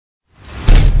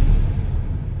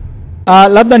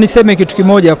Labda niseme kitu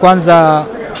kimoja kwanza.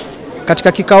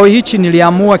 Katika kikao hichi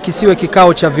niliamua kisiwe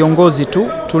kikao cha viongozi tu.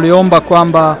 Tuliomba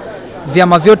kwamba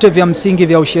vyama vyote vya msingi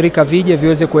vya ushirika vije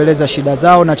viweze kueleza shida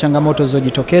zao na changamoto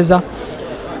zilizojitokeza.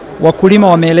 Wakulima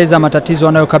wameeleza matatizo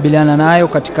wanayokabiliana nayo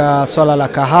katika swala la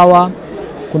kahawa.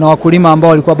 Kuna wakulima ambao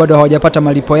walikuwa bado hawajapata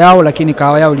malipo yao, lakini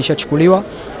kahawa yao ilishachukuliwa.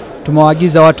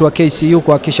 Tumewaagiza watu wa KCU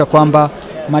kuhakikisha kwamba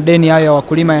madeni hayo ya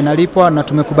wakulima yanalipwa, na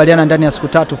tumekubaliana ndani ya siku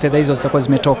 3 fedha hizo zitakuwa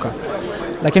zimetoka.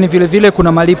 Lakini vile vile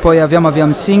kuna malipo ya vyama vya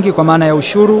msingi kwa maana ya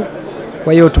ushuru,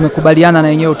 kwa hiyo tumekubaliana na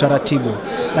yenyewe utaratibu.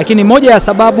 Lakini moja ya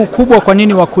sababu kubwa kwa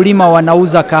nini wakulima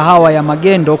wanauza kahawa ya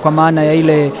Magendo kwa maana ya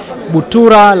ile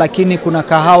Butula, lakini kuna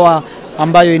kahawa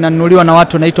ambayo inanunuliwa na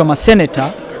watu wanaitwa maseneta,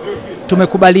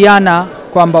 tumekubaliana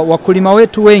kwamba wakulima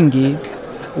wetu wengi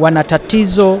wana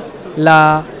tatizo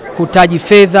la kutaji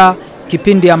fedha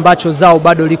kipindi ambacho zao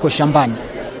bado liko shambani.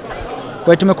 Kwa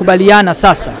hiyo tumekubaliana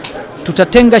sasa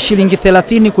tutatenga shilingi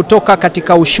 30 kutoka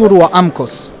katika ushuru wa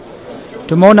AMCOS.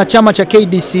 Tumeona chama cha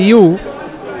KDCU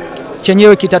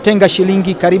chenyewe kitatenga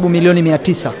shilingi karibu milioni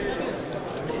 900.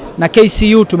 Na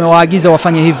KCU tumewaagiza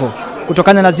wafanye hivyo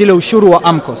kutokana na zile ushuru wa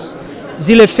AMCOS.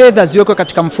 Zile fedha ziwekwe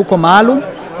katika mfuko maalum,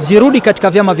 zirudi katika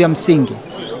vyama vya msingi.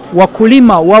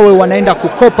 Wakulima wawe wanaenda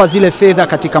kukopa zile fedha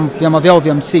katika vyama vyao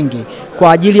vya msingi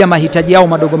kwa ajili ya mahitaji yao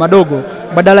madogo madogo,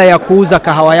 badala ya kuuza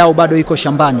kahawa yao bado iko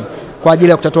shambani kwa ajili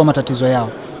ya kutatua matatizo yao.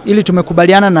 Ili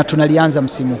tumekubaliana na tunalianza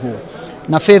msimu huu.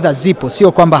 Na fedha zipo,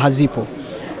 sio kwamba hazipo.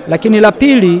 Lakini la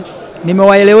pili,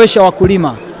 nimewaelewesha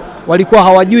wakulima, walikuwa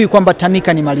hawajui kwamba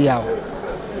tanika ni mali yao.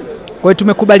 Kwa hiyo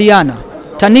tumekubaliana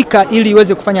tanika ili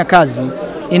iweze kufanya kazi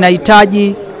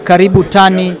inahitaji karibu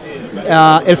tani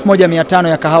 1500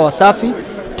 ya kahawa safi,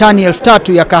 tani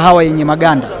 3000 ya kahawa yenye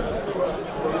maganda.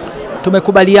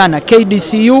 Tumekubaliana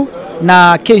KDCU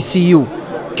na KCU.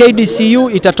 KDCU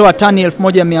itatoa tani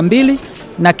 1200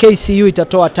 na KCU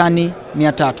itatoa tani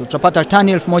 300. Tutapata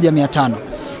tani 1500.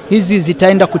 Hizi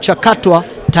zitaenda kuchakatwa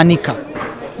tanika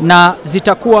na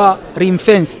zitakuwa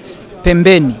ring-fenced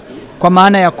pembeni, kwa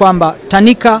maana ya kwamba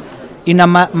tanika ina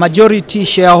majority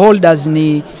shareholders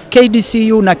ni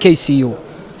KDCU na KCU.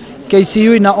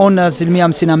 KCU ina owners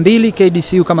 52,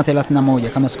 KDCU kama 31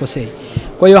 kama sikosei.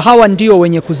 Kwa hiyo hawa ndio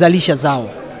wenye kuzalisha zao.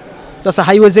 Sasa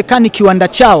haiwezekani kiwanda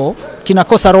chao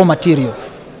kinakosa raw material.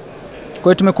 Kwa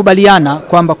hiyo tumekubaliana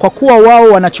kwamba kwa kuwa wao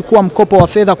wanachukua mkopo wa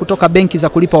fedha kutoka benki za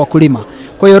kulipa wakulima,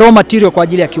 kwa hiyo raw material kwa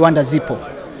ajili ya kiwanda zipo.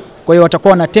 Kwa hiyo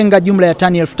watakuwa wanatenga jumla ya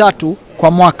tani 3000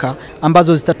 kwa mwaka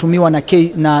ambazo zitatumiwa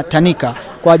na tanika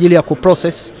kwa ajili ya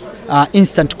kuprocess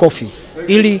instant coffee,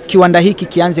 ili kiwanda hiki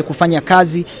kianze kufanya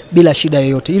kazi bila shida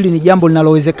yoyote. Hili ni jambo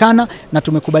linalowezekana na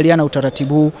tumekubaliana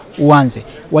utaratibu huu uanze.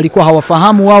 Walikuwa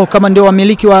hawafahamu wao kama ndio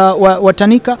wamiliki wa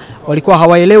tanika, walikuwa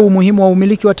hawaelewi umuhimu wa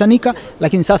umiliki wa tanika,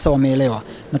 lakini sasa wameelewa.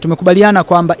 Na tumekubaliana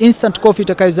kwamba instant coffee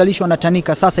itakayozalishwa na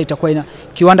tanika sasa itakuwa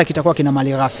kiwanda kitakuwa kina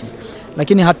mali ghafi.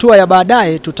 Lakini hatua ya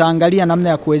baadaye tutaangalia namna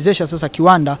ya kuwezesha sasa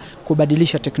kiwanda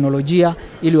kubadilisha teknolojia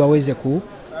ili waweze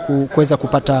kuweza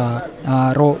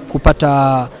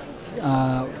kupata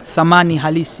thamani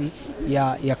halisi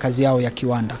ya kazi yao ya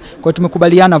kiwanda. Kwa hiyo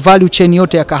tumekubaliana value chain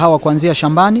yote ya kahawa kuanzia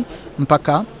shambani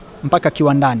mpaka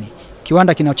kiwandani.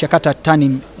 Kiwanda kinachakata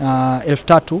tani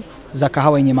 3000 za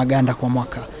kahawa yenye maganda kwa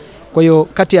mwaka. Kwa hiyo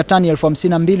kati ya tani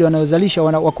 1052 wanayozalisha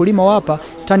wakulima hapa,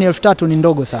 tani 3000 ni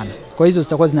ndogo sana. Kwa hizo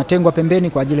zitakuwa zinatengwa pembeni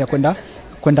kwa ajili ya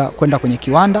kwenda kwenye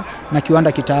kiwanda, na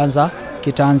kiwanda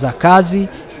kitaanza kazi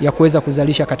ya kuweza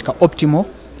kuzalisha katika optimal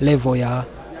level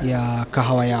ya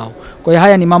kahawa yao. Kwa hiyo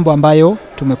haya ni mambo ambayo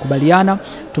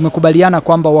tumekubaliana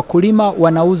kwamba wakulima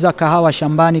wanauza kahawa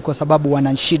shambani kwa sababu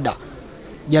wana shida.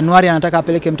 Januari anataka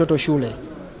apeleke mtoto shule,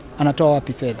 anatoa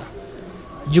wapi fedha?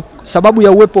 Sababu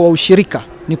ya uwepo wa ushirika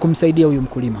ni kumsaidia huyu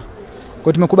mkulima. Kwa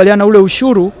hiyo tumekubaliana ule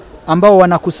ushuru ambao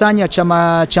wanakusanya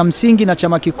chama cha msingi na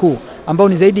chama kikuu ambao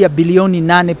ni zaidi ya bilioni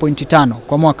 8.5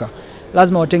 kwa mwaka,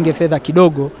 lazima watenge fedha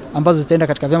kidogo ambazo zitaenda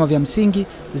katika vyama vya msingi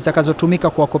zitakazotumika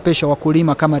kuwakopesha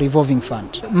wakulima kama revolving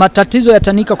fund. Matatizo ya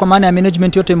tanika kwa maana ya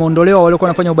management yote imeondolewa, waliokuwa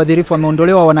wanafanya ubadhirifu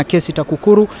wameondolewa, wana kesi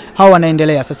TAKUKURU, hao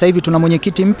wanaendelea. Sasa hivi tuna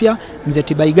mwenyekiti mpya, Mzee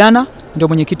Tibaigana ndio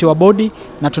mwenyekiti wa bodi,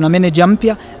 na tuna manager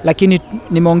mpya, lakini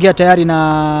nimeongea tayari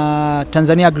na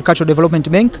Tanzania Agricultural Development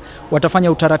Bank,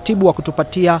 watafanya utaratibu wa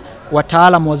kutupatia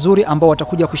wataalamu wazuri ambao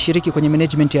watakuja kushiriki kwenye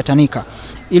management ya tanika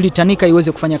ili tanika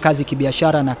iweze kufanya kazi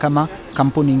kibiashara na kama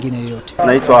kampuni nyingine yoyote.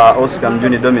 Naitwa Oscar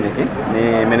Mjuni Dominic,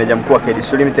 ni meneja mkuu wa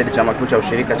KDCU Limited, chama kikuu cha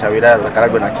ushirika cha wilaya za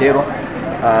Karagwe na Kero.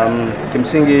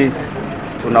 Kimsingi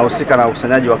tunahusika na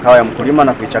ukusanyaji wa kahawa ya mkulima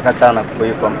na kuichakata na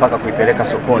mpaka kuipeleka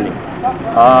sokoni.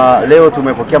 Leo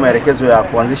tumepokea maelekezo ya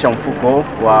kuanzisha mfuko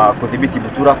wa kudhibiti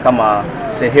Butula kama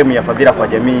sehemu ya fadhila kwa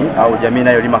jamii au jamii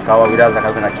inayolima kahawa wilaya za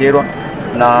Kagera na Kyerwa,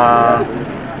 na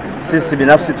sisi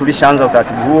binafsi tulishaanza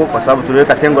utaratibu huo kwa sababu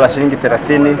tuliweka tengo la shilingi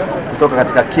 30 kutoka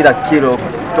katika kila kilo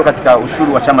kutoka katika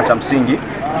ushuru wa chama cha msingi,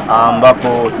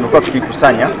 ambapo tumekuwa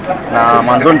tukikusanya, na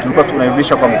mwanzoni tulikuwa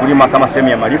tunarudisha kwa mkulima kama sehemu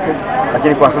ya malipo,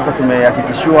 lakini kwa sasa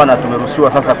tumehakikishiwa na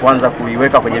tumeruhusiwa sasa kuanza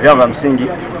kuiweka kwenye vyama vya msingi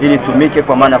ili tumike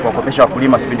kwa maana ya kuwakopesha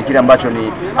wakulima kipindi kile ambacho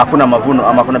ni hakuna mavuno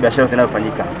ama hakuna biashara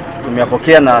inayofanyika.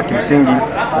 Tumeyapokea na kimsingi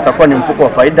utakuwa ni mfuko wa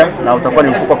faida na utakuwa ni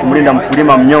mfuko wa kumlinda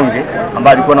mkulima mnyonge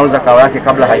ambaye alikuwa anauza kahawa yake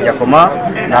kabla haijakomaa,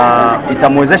 na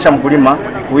itamwezesha mkulima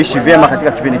kuishi vyema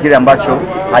katika kipindi kile ambacho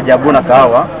hajavuna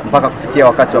kahawa mpaka kufikia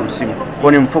wakati wa msimu.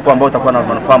 Kwa ni mfuko ambao utakuwa na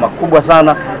manufaa makubwa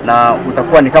sana, na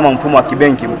utakuwa ni kama mfumo wa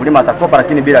kibenki. Mkulima atakopa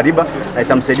lakini bila riba, na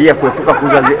itamsaidia kuepuka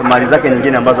kuuza mali zake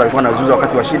nyingine ambazo alikuwa anaziuza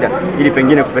wakati wa shida ili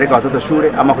pengine kupeleka watoto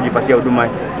shule ama kujipatia huduma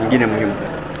nyingine muhimu.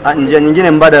 Njia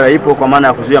nyingine mbadala ipo kwa maana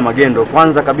ya kuzuia magendo.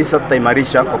 Kwanza kabisa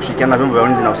tutaimarisha kwa kushirikiana na vyombo vya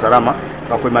ulinzi na usalama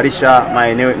kwa kuimarisha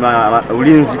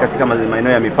ulinzi katika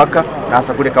maeneo ya mipaka na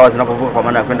hasa kule kahawa zinapovuka kwa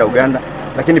maana ya kwenda Uganda.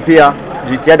 Lakini pia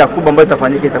jitihada kubwa ambayo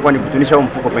itafanyika itakuwa ni kutunisha huo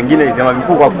mfuko, pengine vyama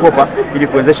vikuu kwa kukopa ili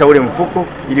kuwezesha ule mfuko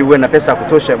ili uwe na pesa ya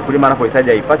kutosha mkulima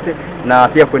anapohitaji aipate, na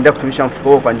pia kuendelea kutunisha mfuko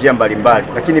huo kwa njia mbalimbali.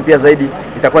 Lakini pia zaidi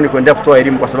itakuwa ni kuendelea kutoa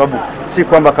elimu, kwa sababu si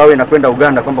kwamba kahawa inakwenda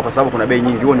Uganda kwamba kwa sababu kuna bei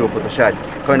nyingi, huo ni upotoshaji.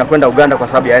 Kahawa inakwenda Uganda kwa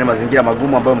sababu ya yale mazingira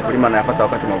magumu ambayo mkulima anayapata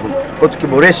wakati magumu. Kwa hiyo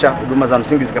tukiboresha huduma za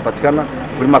msingi zikapatikana,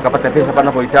 mkulima akapata pesa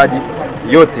panapohitaji,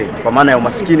 yote kwa maana ya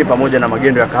umaskini pamoja na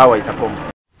magendo ya kahawa itakoma.